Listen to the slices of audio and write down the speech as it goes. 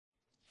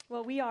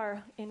Well, we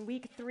are in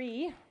week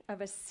 3 of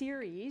a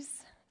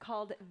series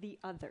called The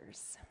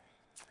Others.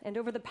 And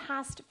over the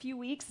past few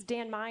weeks,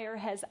 Dan Meyer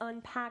has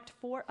unpacked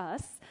for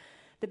us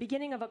the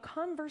beginning of a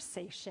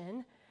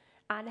conversation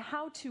on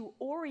how to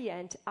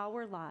orient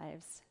our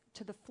lives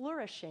to the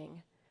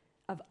flourishing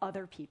of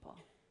other people.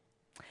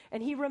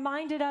 And he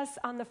reminded us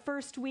on the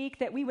first week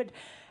that we would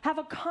have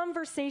a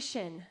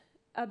conversation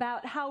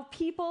about how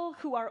people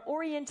who are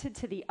oriented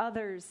to the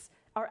others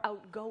are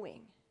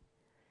outgoing.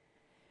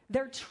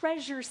 They're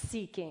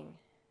treasure-seeking.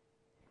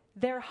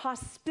 They're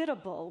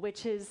hospitable,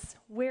 which is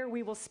where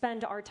we will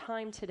spend our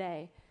time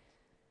today.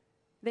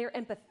 They're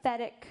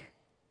empathetic,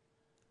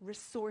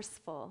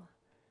 resourceful,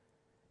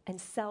 and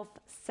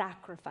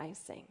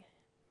self-sacrificing.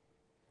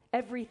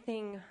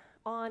 Everything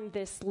on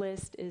this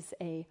list is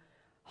a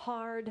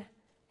hard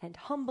and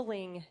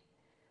humbling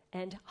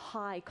and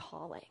high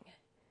calling.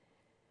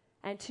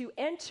 And to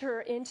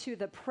enter into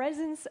the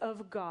presence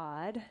of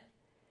God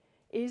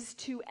is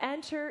to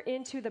enter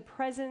into the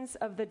presence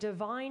of the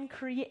divine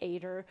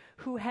creator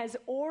who has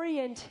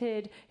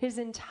oriented his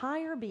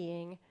entire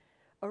being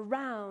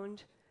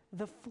around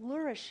the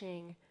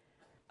flourishing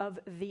of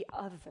the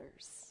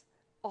others,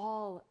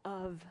 all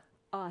of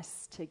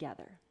us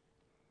together.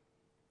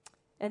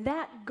 And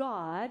that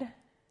God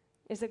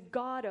is a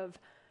God of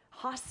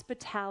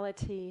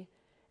hospitality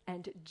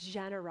and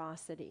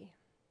generosity,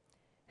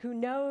 who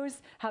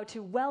knows how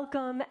to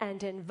welcome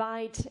and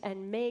invite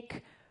and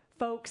make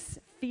folks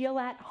feel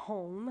at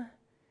home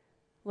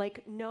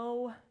like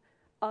no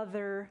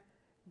other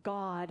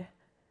God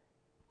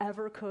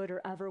ever could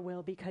or ever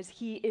will, because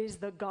he is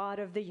the God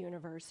of the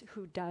universe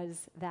who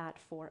does that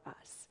for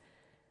us.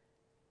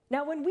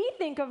 Now, when we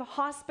think of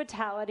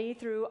hospitality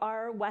through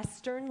our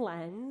Western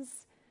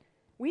lens,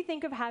 we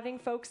think of having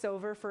folks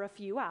over for a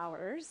few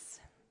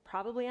hours,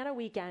 probably on a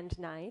weekend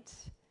night.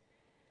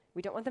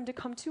 We don't want them to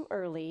come too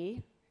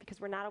early because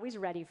we're not always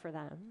ready for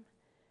them.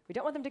 We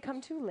don't want them to come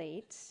too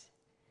late.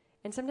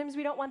 And sometimes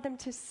we don't want them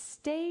to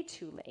stay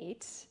too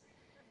late.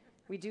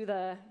 We do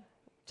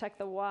check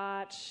the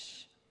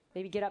watch,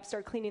 maybe get up,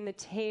 start cleaning the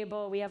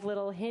table. We have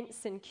little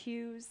hints and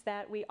cues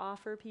that we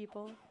offer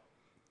people.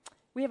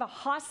 We have a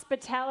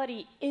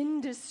hospitality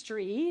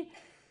industry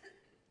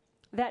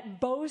that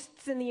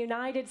boasts in the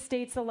United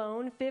States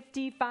alone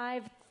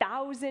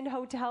 55,000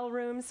 hotel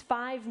rooms.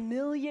 5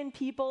 million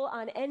people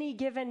on any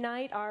given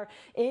night are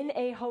in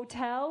a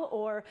hotel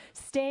or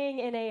staying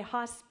in a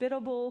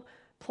hospitable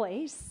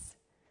place.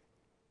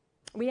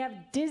 We have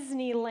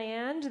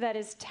Disneyland that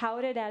is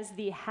touted as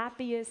the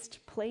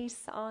happiest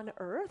place on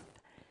earth,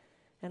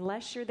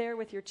 unless you're there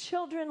with your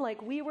children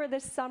like we were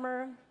this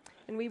summer,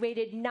 and we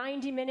waited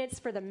 90 minutes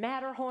for the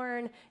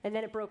Matterhorn, and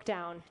then it broke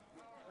down.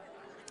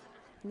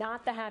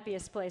 Not the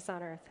happiest place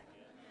on earth.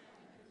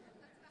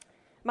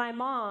 My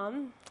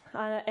mom,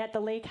 at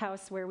the lake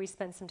house where we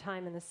spend some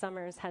time in the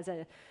summers, has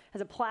a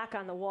plaque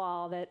on the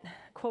wall,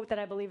 quote that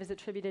I believe is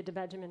attributed to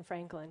Benjamin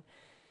Franklin.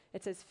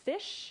 It says,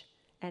 "Fish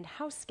and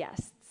house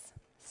guests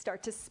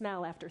start to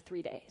smell after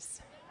 3 days."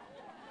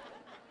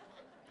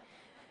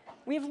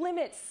 We have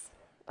limits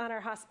on our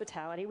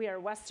hospitality. We are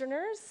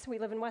Westerners. We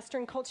live in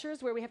Western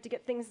cultures where we have to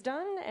get things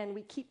done, and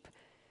we keep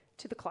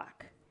to the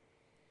clock.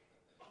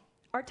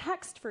 Our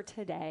text for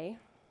today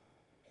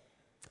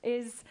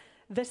is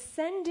the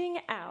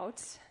sending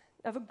out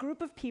of a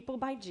group of people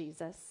by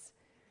Jesus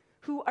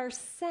who are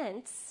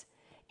sent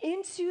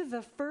into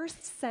the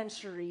first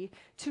century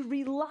to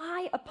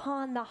rely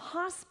upon the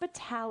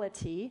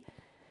hospitality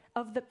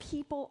of the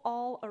people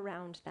all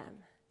around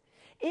them.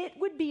 It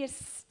would be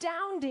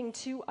astounding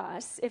to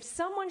us if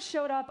someone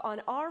showed up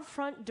on our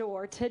front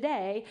door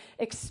today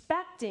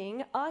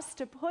expecting us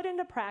to put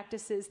into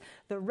practices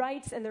the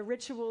rites and the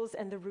rituals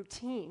and the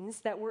routines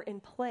that were in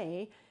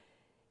play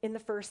in the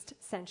first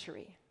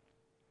century.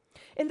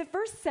 In the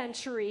first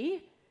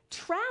century,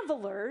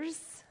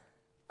 travelers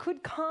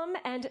could come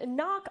and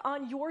knock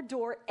on your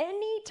door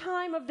any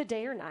time of the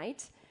day or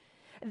night.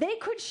 They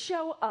could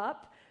show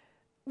up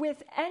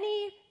with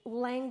any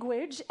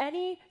language,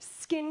 any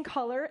skin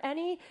color,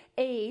 any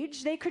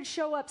age. They could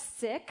show up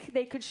sick,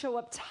 they could show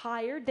up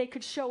tired, they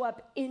could show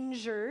up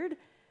injured.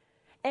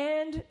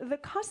 And the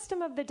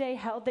custom of the day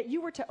held that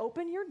you were to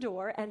open your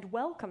door and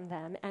welcome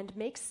them and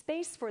make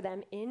space for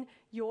them in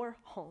your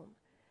home.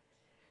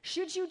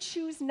 Should you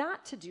choose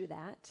not to do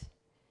that,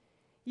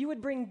 you would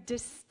bring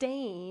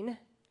disdain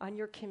on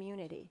your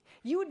community.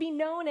 You would be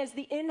known as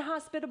the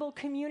inhospitable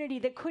community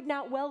that could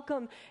not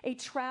welcome a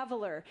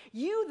traveler.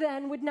 You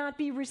then would not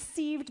be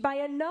received by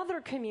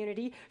another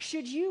community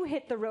should you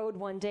hit the road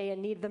one day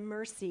and need the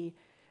mercy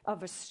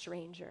of a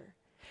stranger.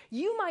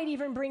 You might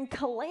even bring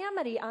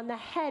calamity on the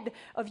head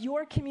of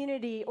your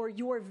community or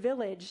your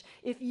village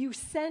if you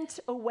sent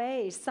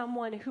away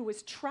someone who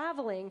was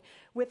traveling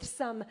with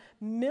some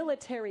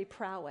military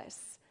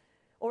prowess.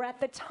 Or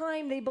at the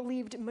time, they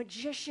believed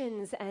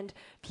magicians and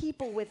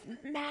people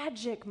with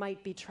magic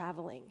might be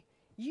traveling.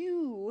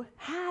 You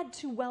had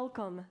to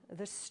welcome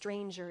the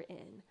stranger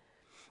in.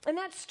 And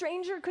that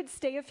stranger could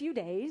stay a few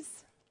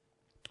days,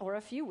 or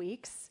a few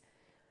weeks,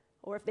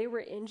 or if they were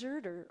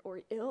injured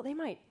or ill, they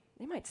might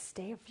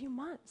stay a few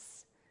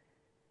months.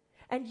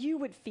 And you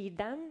would feed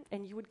them,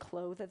 and you would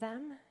clothe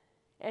them,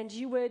 and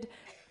you would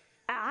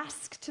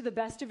ask to the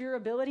best of your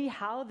ability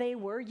how they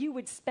were. You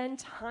would spend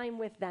time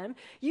with them.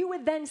 You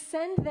would then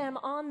send them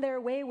on their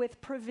way with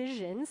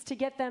provisions to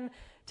get them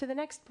to the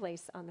next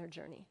place on their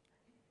journey.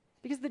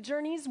 Because the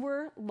journeys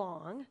were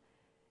long.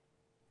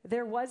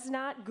 There was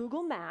not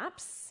Google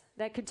Maps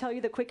that could tell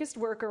you the quickest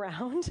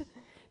workaround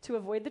to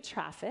avoid the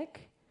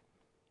traffic.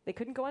 They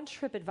couldn't go on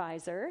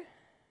TripAdvisor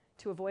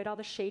to avoid all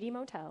the shady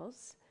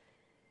motels.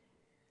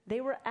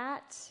 They were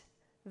at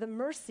the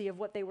mercy of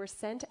what they were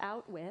sent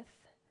out with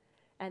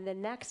and the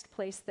next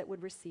place that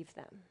would receive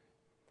them.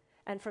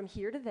 And from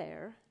here to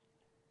there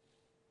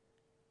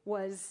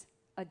was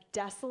a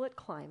desolate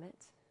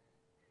climate,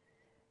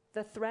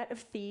 the threat of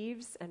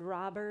thieves and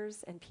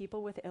robbers and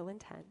people with ill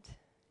intent.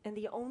 And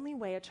the only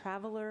way a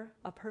traveler,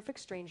 a perfect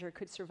stranger,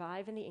 could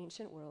survive in the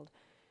ancient world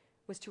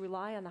was to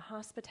rely on the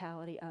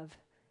hospitality of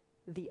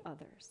the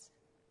others.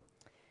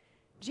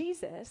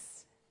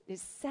 Jesus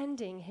is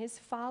sending his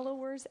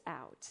followers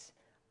out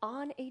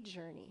on a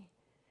journey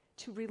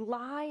to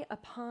rely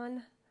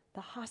upon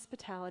the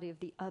hospitality of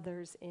the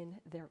others in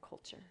their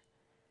culture.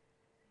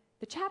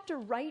 The chapter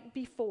right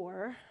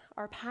before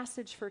our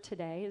passage for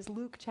today is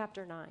Luke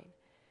chapter 9.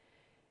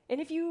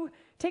 And if you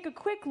take a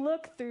quick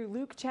look through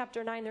Luke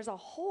chapter 9, there's a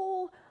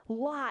whole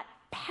lot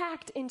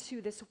packed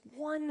into this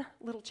one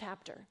little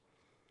chapter.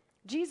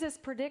 Jesus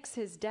predicts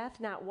his death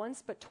not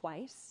once but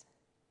twice.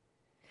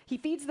 He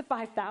feeds the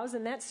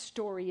 5,000. That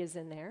story is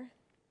in there.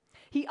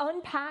 He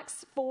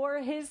unpacks for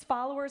his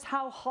followers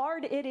how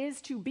hard it is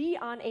to be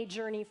on a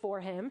journey for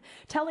him,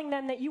 telling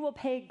them that you will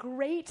pay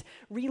great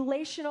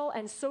relational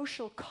and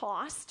social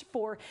cost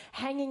for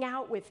hanging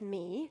out with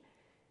me.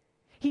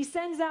 He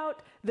sends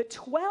out the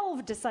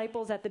 12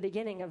 disciples at the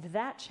beginning of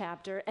that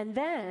chapter, and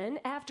then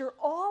after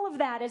all of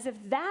that, as if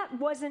that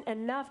wasn't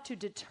enough to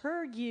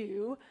deter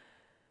you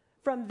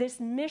from this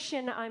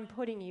mission I'm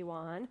putting you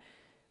on,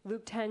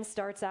 Luke 10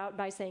 starts out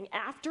by saying,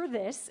 after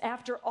this,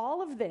 after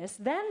all of this,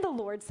 then the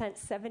Lord sent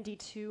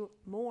 72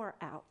 more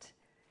out.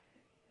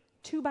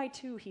 2 by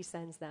 2 he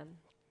sends them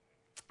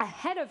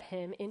ahead of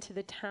him into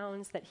the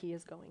towns that he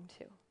is going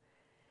to.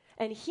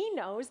 And he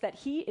knows that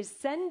he is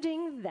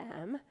sending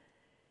them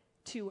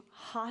to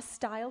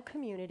hostile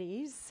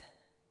communities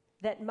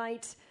that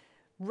might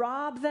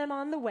rob them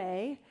on the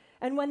way.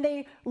 And when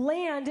they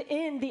land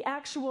in the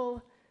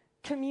actual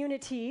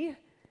community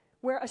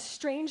where a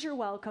stranger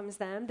welcomes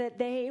them, that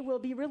they will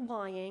be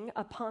relying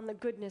upon the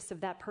goodness of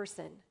that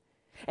person.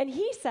 And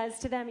he says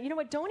to them, you know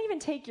what, don't even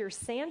take your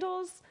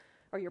sandals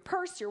or your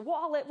purse, your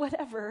wallet,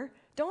 whatever.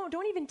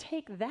 Don't even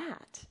take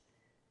that.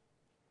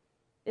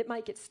 It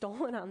might get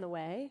stolen on the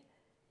way.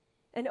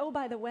 And oh,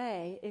 by the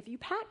way, if you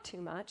pack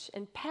too much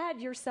and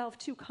pad yourself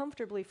too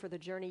comfortably for the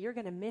journey, you're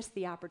going to miss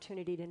the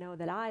opportunity to know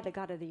that I, the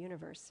God of the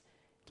universe,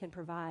 can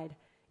provide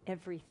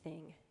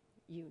everything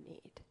you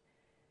need.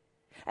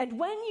 And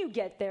when you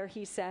get there,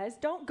 he says,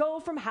 don't go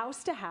from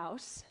house to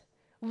house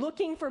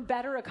looking for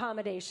better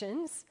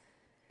accommodations,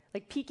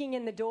 like peeking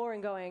in the door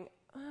and going,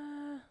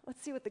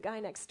 let's see what the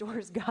guy next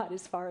door's got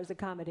as far as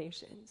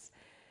accommodations.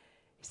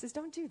 He says,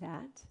 don't do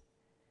that.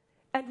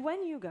 And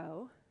when you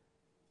go,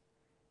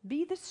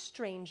 be the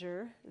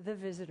stranger, the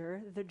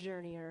visitor, the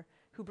journeyer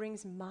who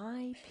brings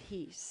my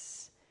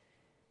peace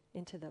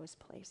into those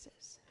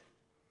places.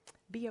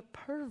 Be a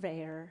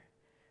purveyor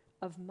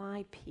of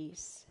my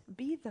peace.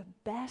 Be the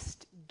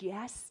best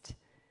guest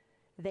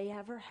they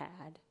ever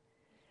had.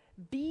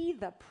 Be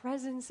the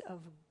presence of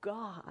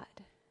God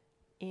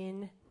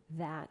in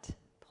that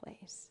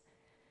place.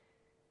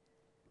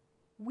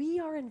 We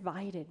are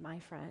invited, my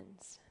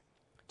friends,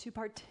 to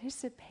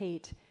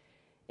participate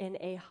in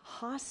a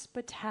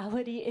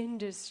hospitality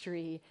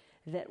industry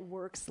that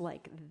works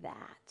like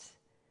that.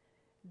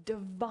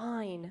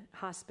 Divine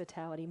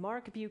hospitality.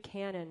 Mark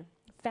Buchanan,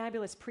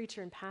 fabulous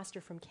preacher and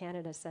pastor from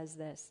Canada, says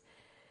this.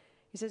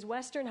 He says,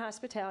 Western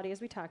hospitality,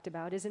 as we talked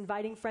about, is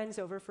inviting friends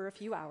over for a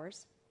few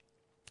hours.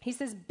 He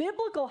says,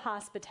 biblical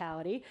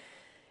hospitality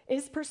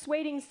is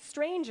persuading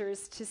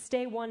strangers to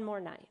stay one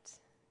more night.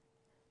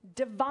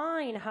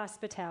 Divine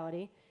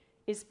hospitality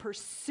is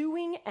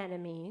pursuing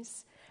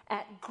enemies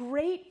at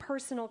great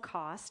personal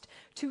cost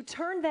to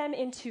turn them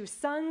into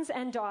sons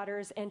and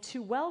daughters and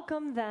to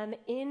welcome them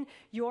in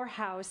your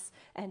house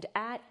and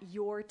at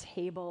your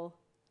table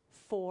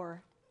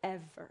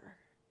forever.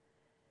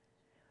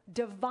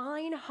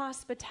 Divine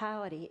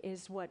hospitality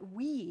is what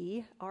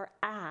we are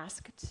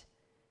asked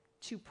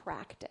to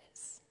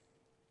practice.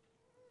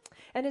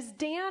 And as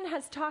Dan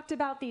has talked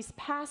about these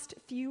past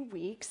few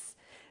weeks,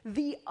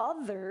 the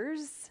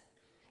others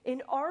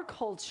in our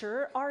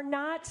culture are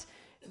not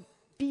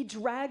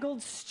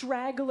bedraggled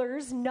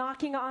stragglers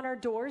knocking on our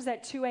doors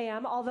at 2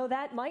 a.m., although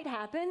that might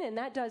happen, and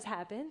that does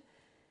happen.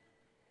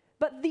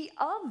 But the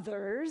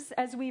others,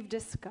 as we've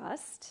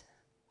discussed,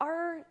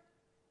 are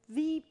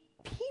the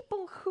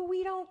people who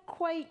we don't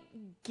quite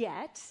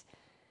get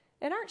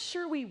and aren't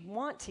sure we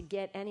want to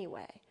get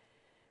anyway.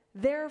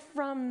 They're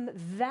from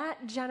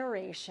that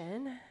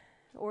generation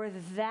or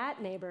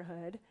that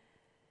neighborhood,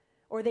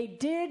 or they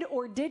did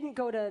or didn't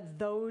go to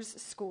those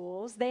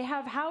schools. They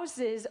have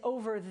houses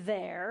over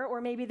there,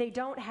 or maybe they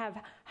don't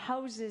have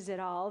houses at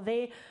all.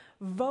 They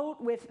vote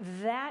with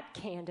that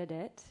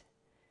candidate.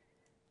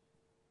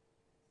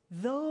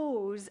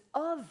 Those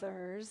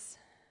others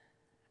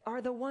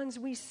are the ones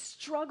we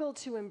struggle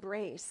to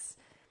embrace.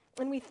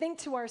 And we think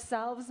to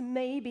ourselves,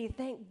 maybe,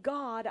 thank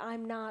God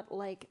I'm not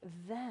like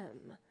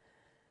them.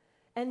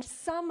 And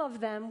some of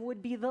them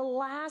would be the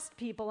last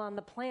people on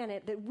the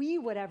planet that we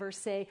would ever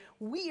say,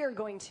 we are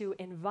going to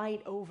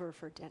invite over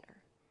for dinner.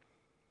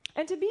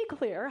 And to be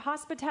clear,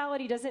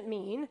 hospitality doesn't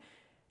mean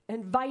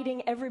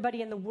inviting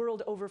everybody in the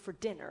world over for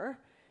dinner.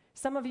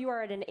 Some of you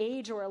are at an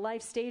age or a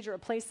life stage or a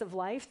place of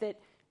life that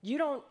you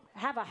don't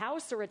have a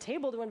house or a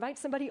table to invite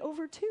somebody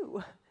over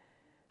to.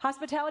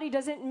 Hospitality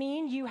doesn't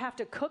mean you have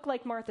to cook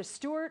like Martha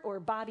Stewart or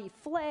Bobby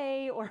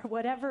Flay or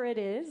whatever it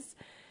is.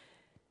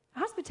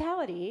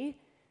 Hospitality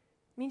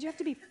means you have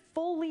to be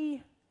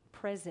fully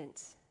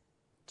present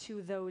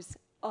to those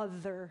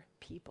other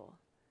people.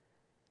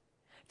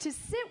 To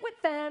sit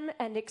with them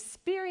and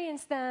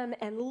experience them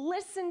and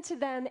listen to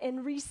them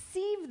and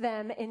receive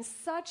them in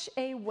such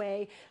a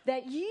way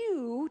that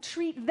you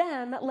treat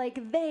them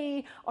like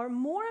they are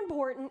more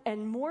important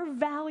and more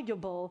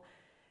valuable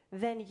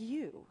than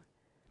you.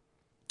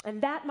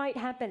 And that might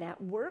happen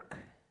at work.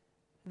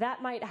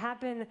 That might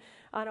happen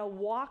on a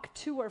walk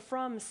to or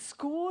from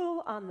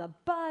school, on the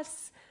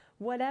bus,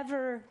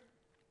 whatever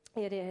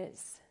it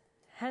is.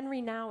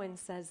 Henry Nouwen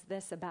says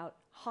this about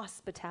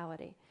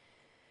hospitality.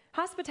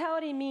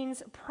 Hospitality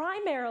means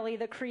primarily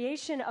the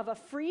creation of a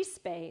free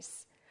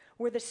space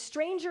where the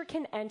stranger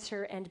can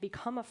enter and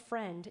become a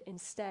friend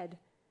instead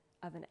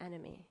of an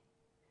enemy.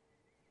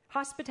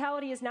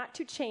 Hospitality is not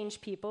to change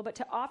people, but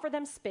to offer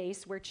them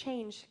space where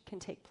change can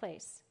take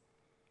place.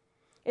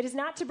 It is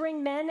not to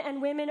bring men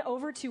and women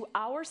over to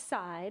our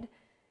side,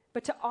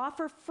 but to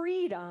offer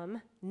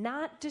freedom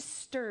not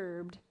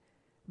disturbed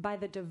by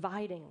the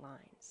dividing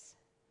lines.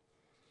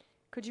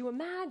 Could you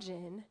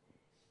imagine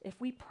if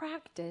we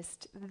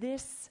practiced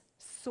this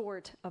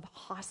sort of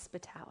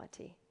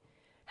hospitality?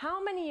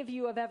 How many of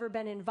you have ever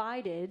been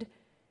invited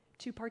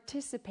to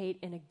participate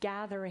in a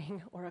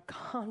gathering or a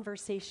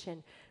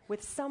conversation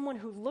with someone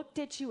who looked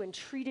at you and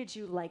treated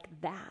you like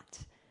that,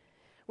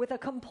 with a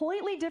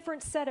completely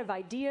different set of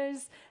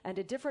ideas and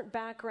a different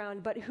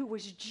background, but who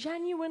was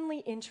genuinely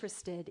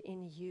interested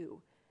in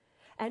you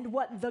and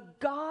what the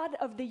God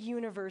of the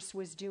universe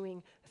was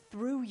doing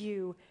through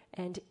you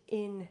and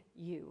in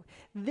you?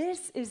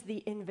 This is the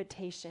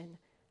invitation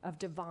of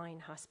divine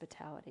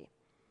hospitality.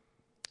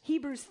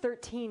 Hebrews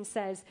 13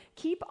 says,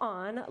 "Keep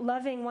on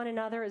loving one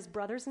another as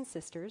brothers and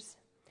sisters.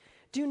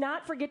 Do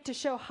not forget to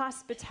show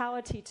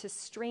hospitality to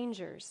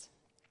strangers.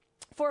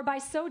 For by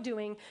so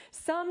doing,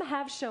 some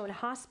have shown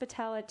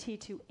hospitality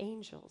to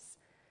angels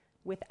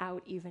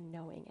without even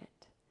knowing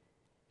it."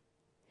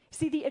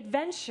 See, the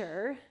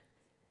adventure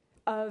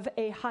of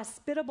a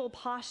hospitable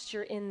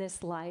posture in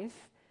this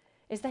life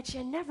is that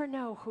you never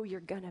know who you're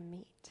going to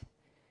meet.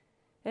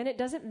 And it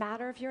doesn't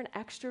matter if you're an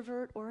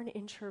extrovert or an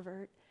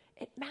introvert.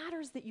 It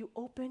matters that you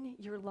open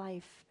your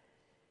life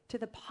to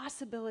the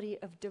possibility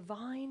of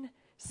divine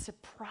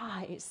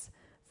surprise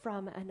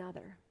from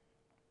another.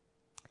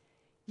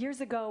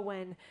 Years ago,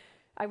 when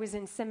I was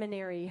in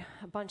seminary,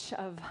 a bunch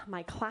of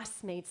my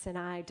classmates and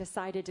I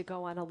decided to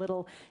go on a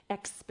little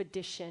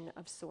expedition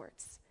of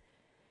sorts.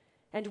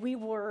 And we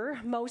were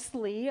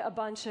mostly a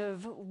bunch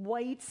of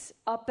white,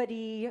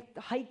 uppity,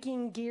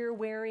 hiking gear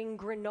wearing,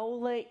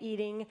 granola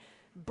eating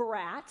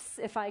brats,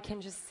 if I can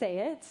just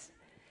say it.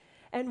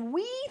 And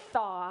we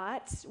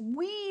thought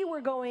we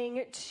were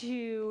going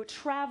to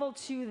travel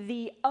to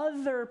the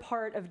other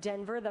part of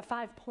Denver, the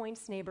 5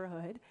 Points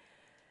neighborhood.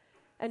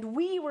 And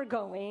we were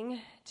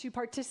going to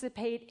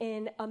participate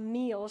in a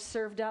meal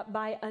served up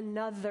by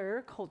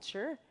another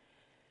culture.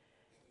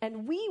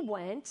 And we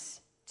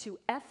went to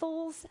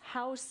Ethel's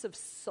House of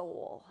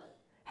Soul.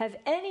 Have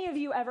any of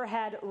you ever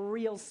had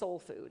real soul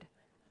food?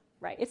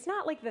 Right. It's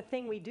not like the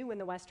thing we do in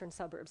the western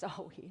suburbs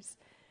always.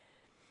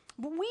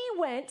 But we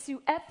went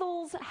to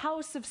Ethel's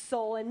House of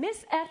Soul, and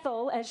Miss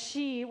Ethel, as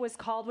she was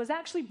called, was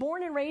actually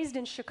born and raised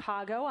in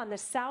Chicago on the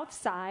south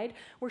side,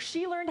 where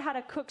she learned how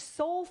to cook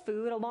soul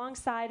food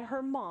alongside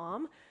her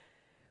mom,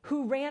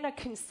 who ran a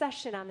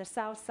concession on the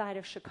south side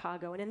of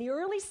Chicago. And in the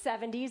early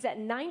 70s, at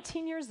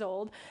 19 years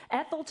old,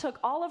 Ethel took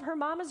all of her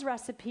mama's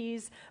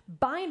recipes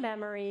by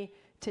memory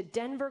to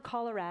Denver,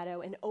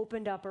 Colorado, and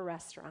opened up a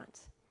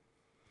restaurant.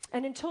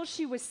 And until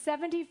she was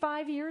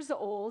 75 years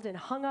old and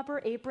hung up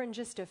her apron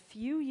just a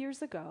few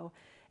years ago,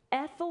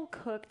 Ethel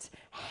cooked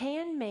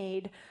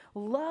handmade,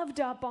 loved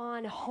up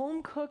on,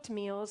 home-cooked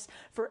meals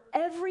for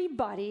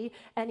everybody,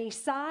 any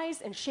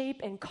size and shape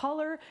and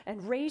color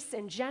and race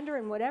and gender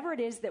and whatever it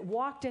is that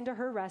walked into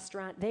her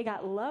restaurant. They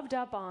got loved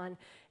up on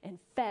and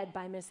fed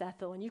by Miss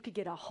Ethel. And you could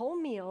get a whole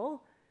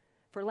meal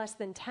for less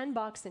than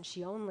 $10, and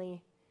she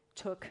only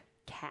took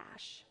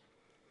cash.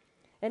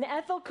 And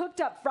Ethel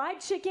cooked up fried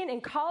chicken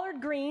and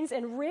collard greens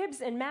and ribs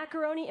and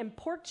macaroni and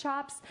pork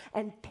chops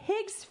and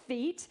pig's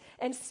feet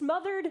and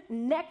smothered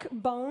neck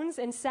bones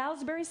and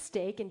Salisbury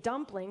steak and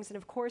dumplings and,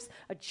 of course,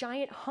 a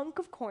giant hunk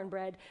of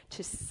cornbread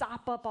to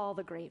sop up all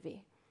the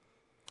gravy.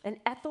 And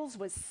Ethel's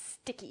was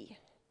sticky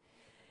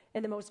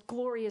in the most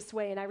glorious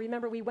way. And I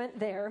remember we went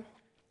there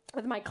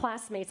with my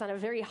classmates on a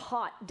very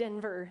hot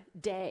Denver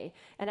day.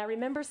 And I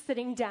remember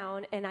sitting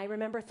down and I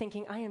remember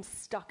thinking, I am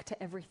stuck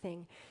to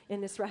everything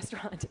in this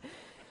restaurant.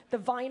 The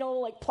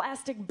vinyl,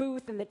 plastic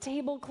booth and the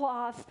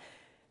tablecloth.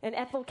 And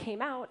Ethel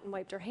came out and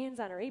wiped her hands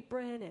on her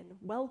apron and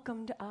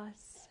welcomed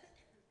us.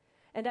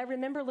 And I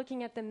remember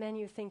looking at the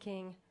menu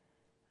thinking,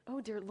 oh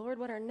dear Lord,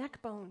 what are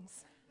neck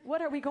bones?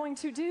 What are we going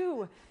to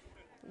do?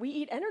 We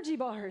eat energy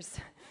bars.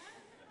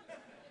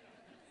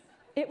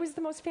 It was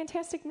the most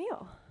fantastic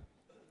meal.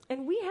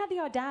 And we had the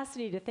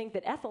audacity to think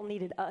that Ethel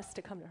needed us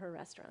to come to her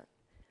restaurant.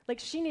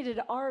 She needed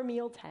our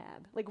meal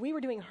tab. We were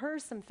doing her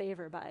some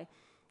favor by,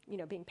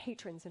 being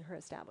patrons in her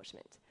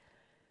establishment.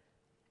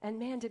 And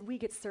man, did we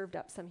get served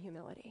up some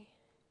humility.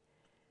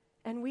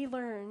 And we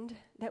learned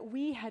that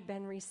we had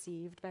been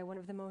received by one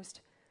of the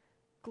most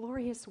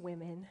glorious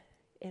women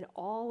in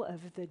all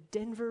of the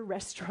Denver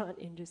restaurant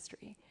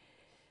industry.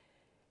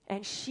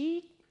 And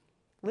she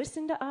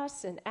listened to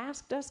us and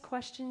asked us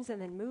questions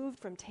and then moved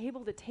from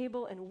table to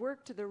table and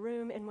worked the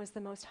room and was the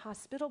most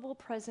hospitable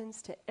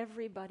presence to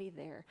everybody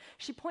there.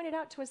 She pointed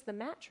out to us the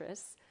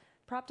mattress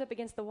propped up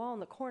against the wall in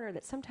the corner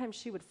that sometimes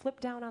she would flip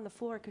down on the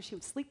floor because she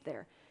would sleep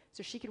there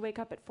so she could wake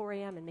up at 4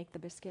 a.m. and make the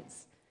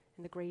biscuits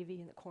and the gravy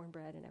and the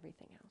cornbread and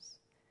everything else.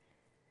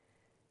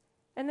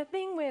 And the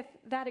thing with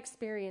that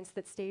experience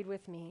that stayed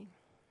with me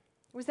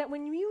was that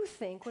when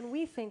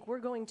we think we're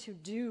going to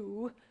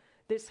do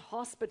this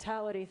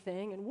hospitality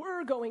thing, and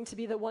we're going to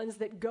be the ones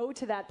that go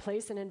to that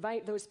place and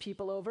invite those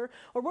people over,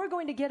 or we're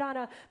going to get on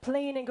a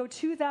plane and go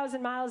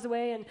 2,000 miles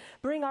away and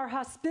bring our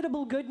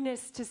hospitable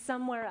goodness to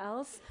somewhere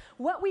else,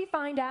 what we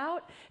find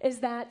out is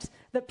that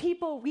the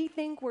people we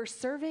think we're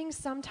serving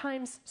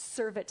sometimes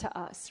serve it to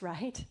us,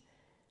 right?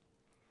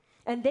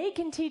 And they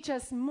can teach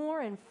us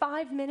more in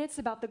 5 minutes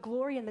about the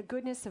glory and the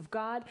goodness of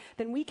God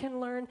than we can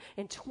learn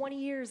in 20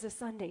 years of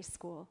Sunday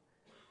school.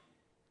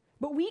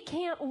 But we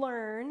can't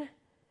learn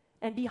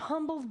and be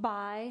humbled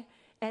by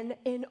and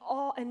in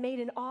awe and made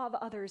in awe of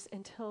others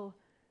until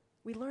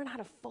we learn how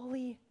to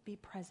fully be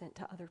present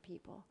to other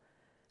people.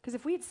 Because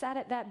if we had sat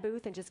at that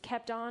booth and just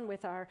kept on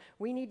with our,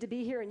 we need to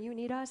be here and you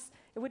need us,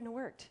 it wouldn't have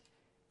worked.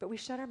 But we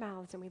shut our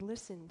mouths and we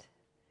listened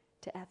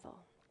to Ethel.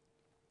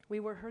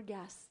 We were her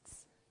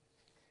guests.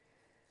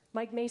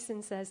 Mike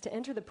Mason says, to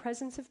enter the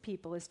presence of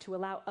people is to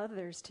allow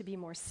others to be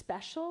more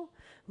special,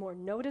 more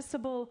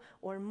noticeable,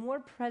 or more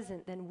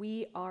present than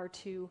we are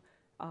to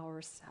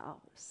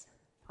ourselves.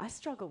 I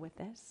struggle with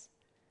this.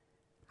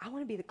 I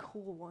want to be the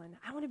cool one.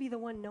 I want to be the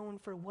one known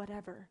for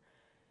whatever.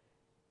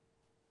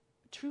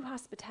 True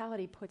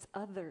hospitality puts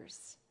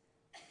others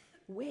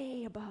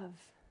way above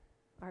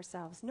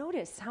ourselves.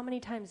 Notice how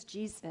many times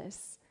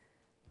Jesus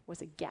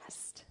was a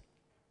guest.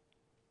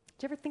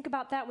 Do you ever think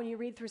about that when you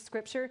read through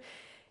Scripture?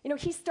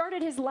 He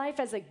started his life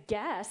as a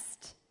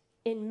guest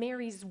in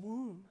Mary's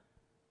womb.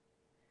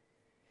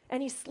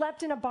 And he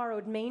slept in a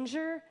borrowed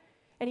manger,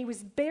 and he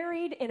was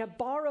buried in a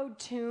borrowed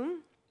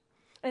tomb.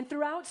 And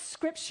throughout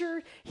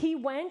Scripture, he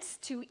went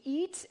to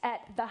eat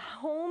at the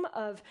home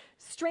of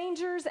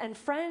strangers and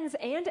friends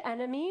and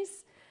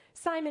enemies.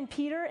 Simon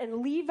Peter and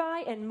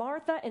Levi and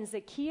Martha and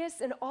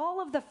Zacchaeus and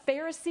all of the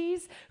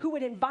Pharisees who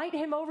would invite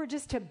him over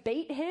just to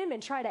bait him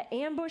and try to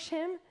ambush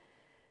him.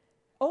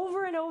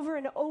 Over and over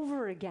and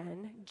over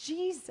again,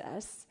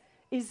 Jesus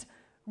is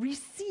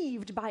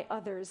received by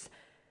others.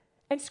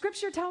 And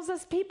Scripture tells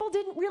us people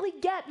didn't really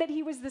get that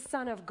he was the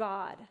Son of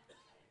God.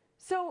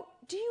 So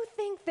do you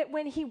think that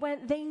when he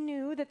went, they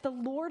knew that the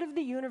Lord of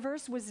the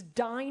universe was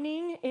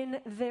dining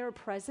in their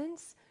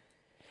presence?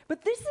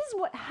 But this is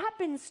what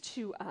happens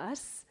to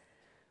us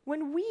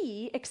when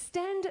we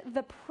extend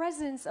the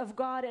presence of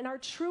God in our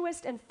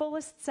truest and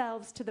fullest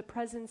selves to the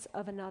presence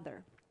of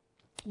another.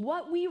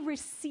 What we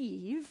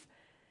receive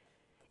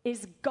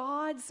is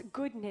God's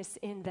goodness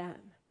in them.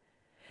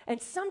 And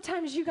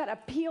sometimes you got to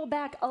peel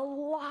back a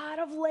lot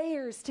of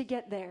layers to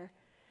get there.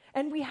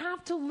 And we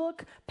have to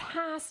look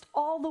past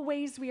all the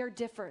ways we are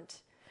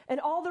different and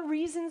all the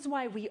reasons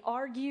why we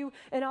argue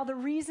and all the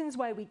reasons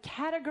why we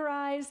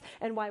categorize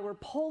and why we're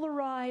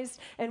polarized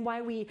and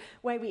why we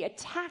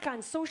attack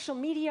on social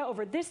media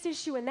over this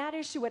issue and that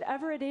issue,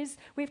 whatever it is.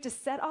 We have to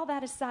set all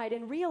that aside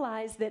and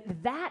realize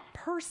that that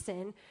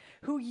person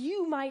who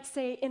you might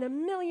say in a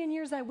million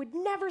years I would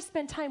never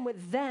spend time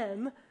with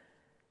them,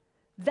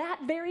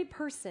 that very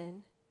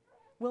person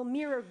will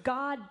mirror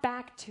God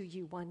back to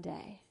you one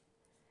day.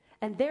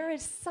 And there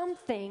is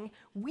something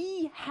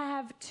we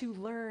have to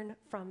learn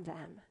from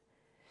them.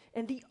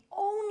 And the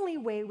only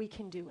way we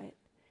can do it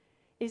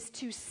is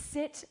to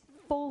sit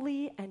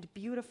fully and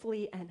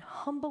beautifully and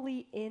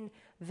humbly in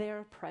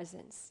their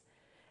presence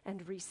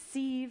and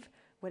receive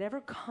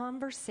whatever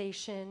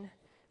conversation,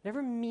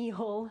 whatever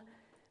meal,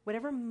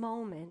 whatever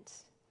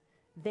moment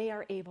they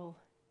are able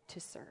to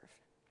serve.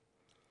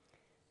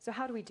 So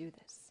how do we do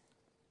this?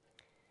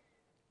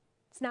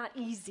 It's not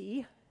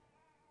easy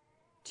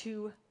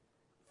to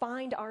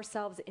find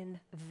ourselves in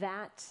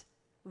that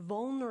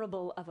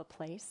vulnerable of a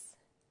place,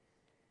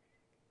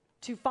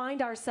 to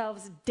find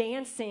ourselves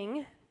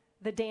dancing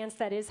the dance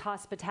that is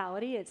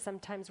hospitality. It's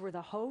sometimes we're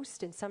the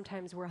host and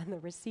sometimes we're on the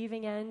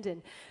receiving end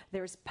and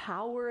there's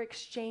power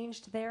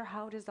exchanged there.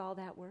 How does all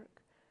that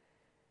work?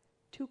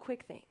 Two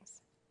quick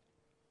things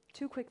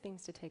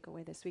to take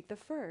away this week. The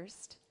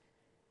first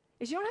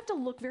is you don't have to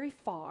look very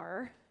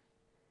far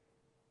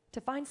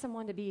to find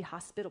someone to be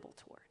hospitable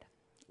toward.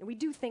 And we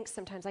do think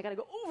sometimes, I got to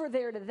go over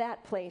there to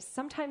that place.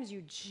 Sometimes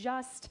you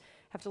just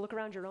have to look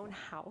around your own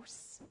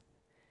house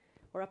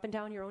or up and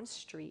down your own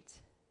street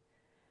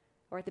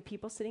or at the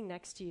people sitting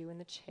next to you in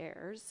the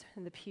chairs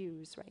and the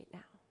pews right now.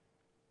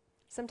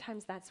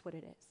 Sometimes that's what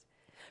it is.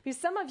 Because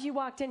some of you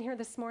walked in here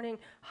this morning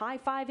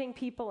high-fiving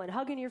people and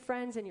hugging your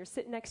friends and you're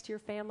sitting next to your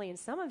family, and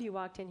some of you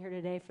walked in here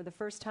today for the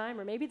first time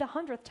or maybe the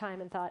 100th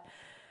time and thought,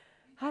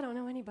 I don't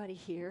know anybody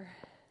here.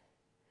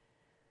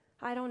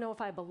 I don't know if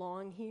I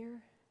belong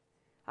here.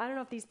 I don't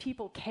know if these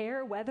people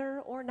care whether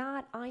or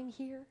not I'm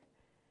here.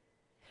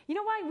 You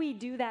know why we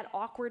do that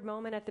awkward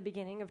moment at the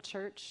beginning of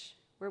church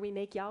where we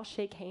make y'all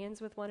shake hands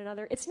with one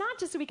another? It's not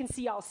just so we can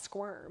see y'all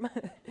squirm.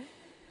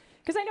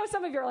 Because I know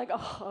some of you are like,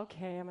 oh,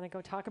 okay, I'm going to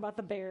go talk about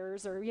the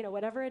Bears or,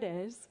 whatever it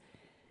is.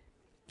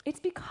 It's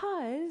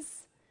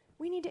because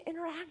we need to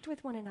interact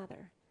with one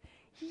another.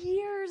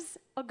 Years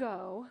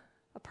ago,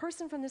 a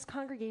person from this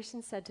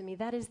congregation said to me,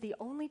 that is the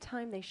only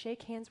time they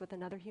shake hands with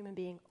another human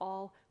being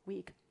all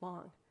week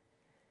long.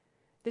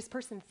 This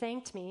person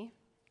thanked me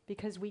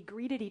because we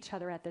greeted each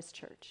other at this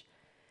church,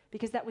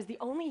 because that was the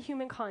only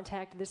human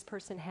contact this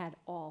person had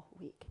all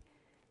week.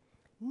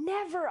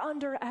 Never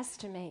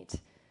underestimate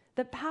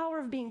the power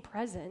of being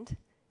present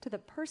to the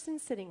person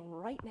sitting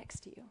right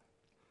next to you.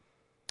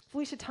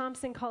 Felicia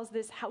Thompson calls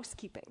this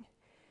housekeeping.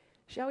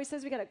 She always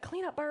says we got to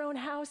clean up our own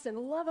house and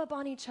love up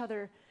on each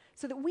other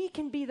so that we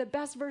can be the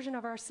best version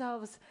of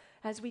ourselves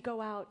as we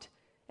go out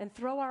and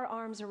throw our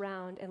arms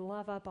around and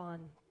love up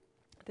on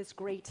this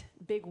great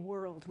big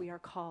world we are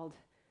called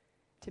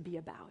to be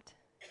about.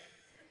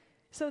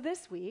 So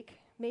this week,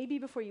 maybe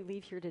before you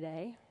leave here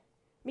today,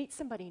 meet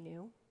somebody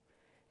new.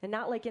 And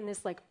not like in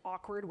this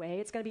awkward way.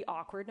 It's going to be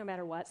awkward no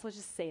matter what, so let's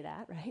just say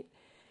that, right?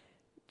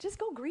 Just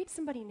go greet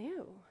somebody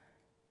new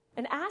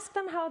and ask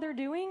them how they're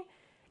doing,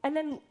 and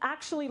then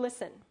actually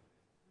listen.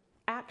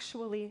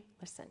 Actually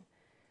listen.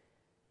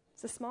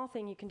 It's a small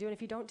thing you can do, and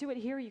if you don't do it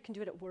here, you can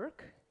do it at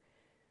work.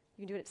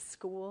 You can do it at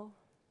school.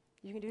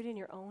 You can do it in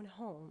your own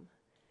home.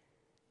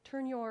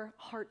 Turn your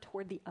heart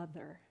toward the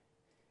other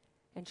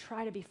and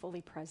try to be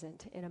fully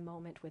present in a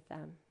moment with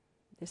them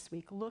this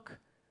week. Look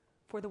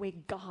for the way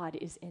God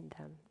is in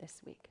them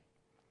this week.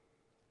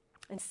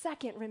 And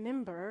second,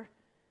 remember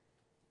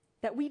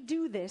that we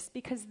do this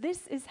because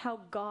this is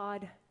how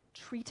God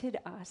treated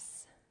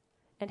us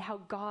and how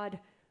God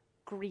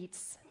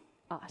greets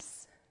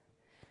us.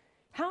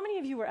 How many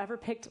of you were ever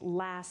picked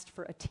last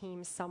for a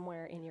team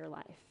somewhere in your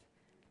life?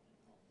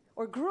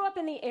 Or grew up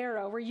in the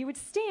era where you would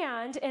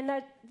stand and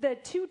the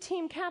two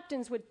team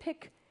captains would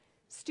pick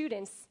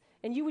students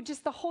and you would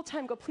just the whole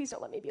time go, please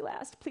don't let me be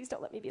last. Please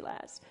don't let me be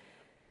last.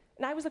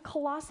 And I was a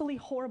colossally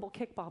horrible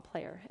kickball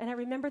player, and I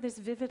remember this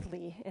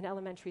vividly in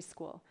elementary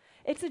school.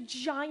 It's a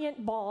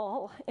giant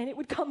ball, and it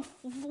would come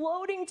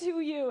floating to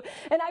you,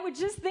 and I would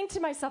just think to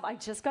myself, I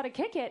just got to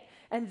kick it,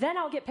 and then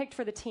I'll get picked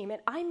for the team. And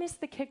I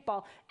missed the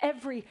kickball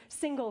every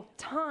single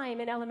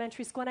time in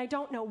elementary school, and I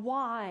don't know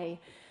why.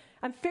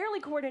 I'm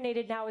fairly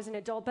coordinated now as an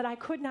adult, but I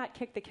could not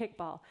kick the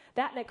kickball.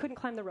 That, and I couldn't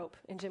climb the rope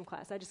in gym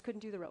class. I just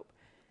couldn't do the rope.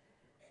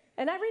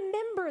 And I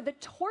remember the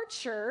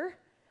torture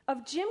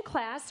of gym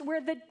class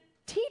where the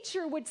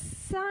teacher would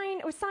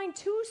assign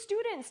two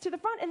students to the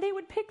front, and they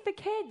would pick the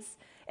kids.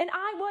 And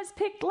I was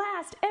picked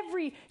last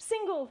every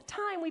single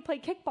time we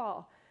played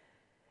kickball.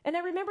 And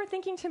I remember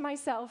thinking to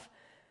myself,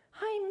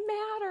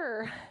 I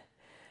matter.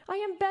 I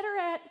am better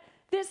at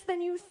this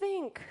than you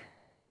think.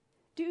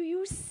 Do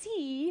you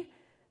see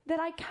that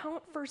I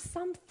count for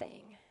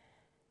something?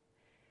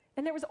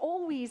 And there was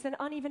always an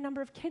uneven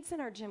number of kids in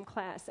our gym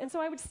class. And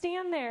so I would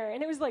stand there,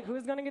 and it was like,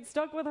 who's going to get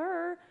stuck with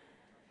her?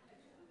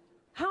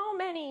 How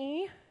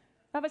many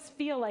of us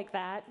feel like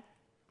that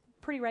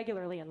pretty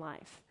regularly in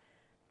life?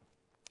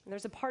 And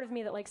there's a part of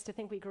me that likes to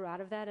think we grew out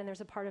of that, and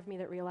there's a part of me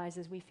that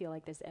realizes we feel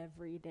like this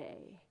every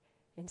day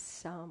in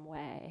some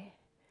way.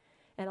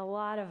 And a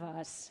lot of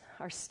us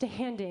are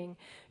standing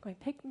going,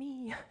 pick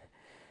me.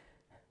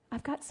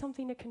 I've got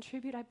something to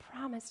contribute, I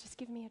promise, just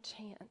give me a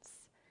chance.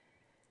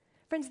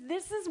 Friends,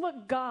 this is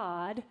what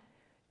God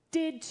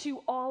did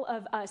to all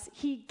of us.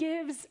 He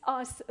gives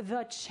us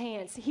the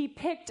chance. He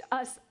picked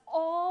us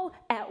all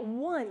at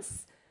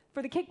once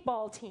for the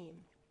kickball team.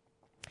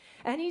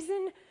 And he's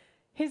in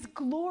his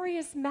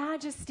glorious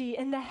majesty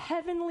in the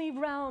heavenly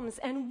realms,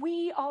 and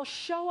we all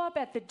show up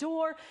at the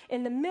door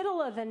in the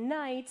middle of the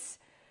night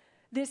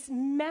this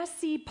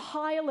messy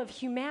pile of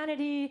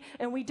humanity,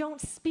 and we don't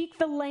speak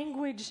the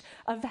language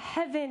of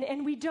heaven,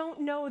 and we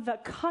don't know the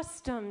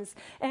customs,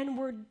 and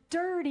we're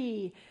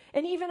dirty.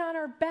 And even on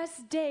our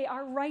best day,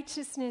 our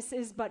righteousness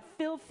is but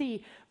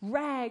filthy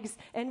rags,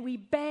 and we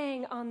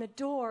bang on the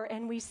door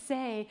and we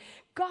say,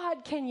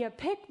 God, can you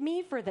pick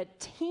me for the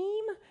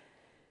team?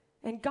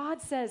 And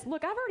God says,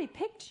 look, I've already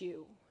picked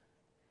you.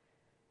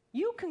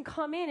 You can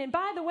come in, and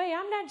by the way,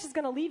 I'm not just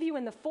going to leave you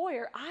in the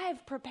foyer.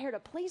 I've prepared a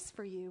place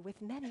for you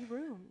with many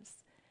rooms.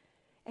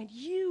 And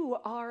you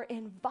are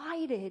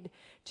invited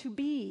to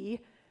be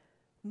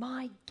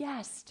my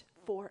guest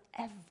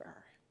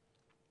forever.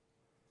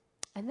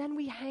 And then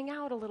we hang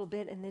out a little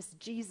bit in this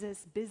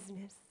Jesus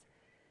business.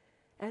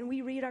 And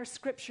we read our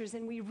scriptures,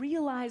 and we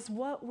realize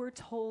what we're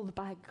told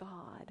by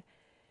God.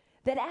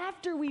 That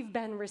after we've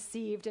been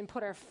received and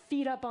put our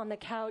feet up on the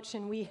couch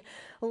and we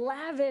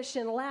lavish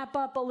and lap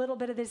up a little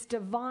bit of this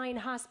divine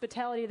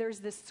hospitality, there's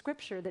this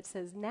scripture that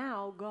says,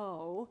 now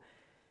go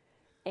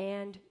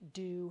and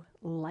do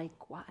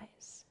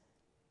likewise.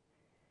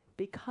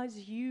 Because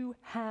you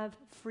have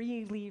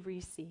freely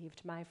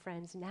received, my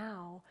friends,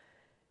 now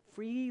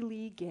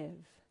freely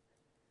give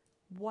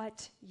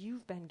what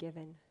you've been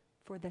given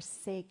for the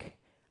sake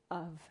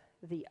of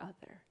the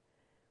other.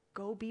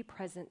 Go be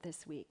present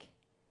this week,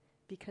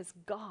 because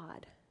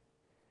God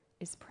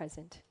is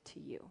present to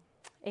you.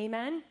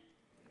 Amen? Amen?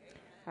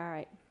 All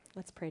right,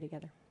 let's pray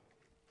together.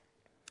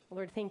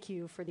 Lord, thank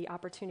you for the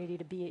opportunity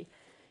to be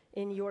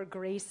in your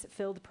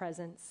grace-filled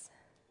presence.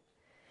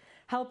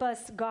 Help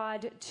us,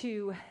 God,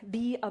 to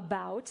be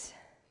about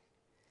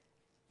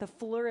the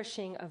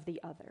flourishing of the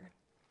other.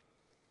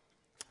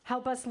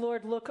 Help us,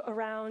 Lord, look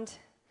around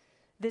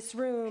this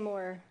room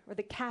or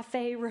the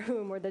cafe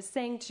room or the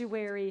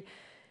sanctuary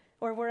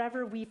or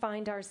wherever we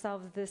find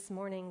ourselves this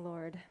morning,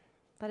 Lord.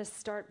 Let us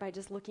start by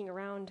just looking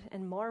around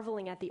and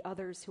marveling at the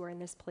others who are in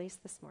this place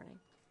this morning.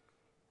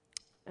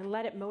 And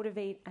let it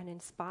motivate and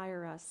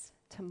inspire us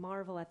to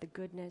marvel at the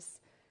goodness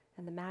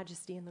and the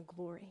majesty and the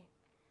glory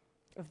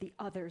of the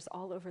others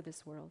all over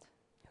this world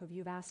who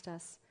you've asked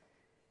us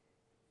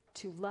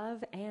to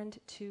love and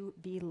to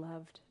be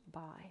loved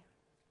by.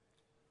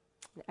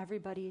 And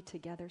everybody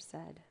together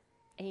said,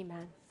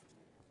 Amen.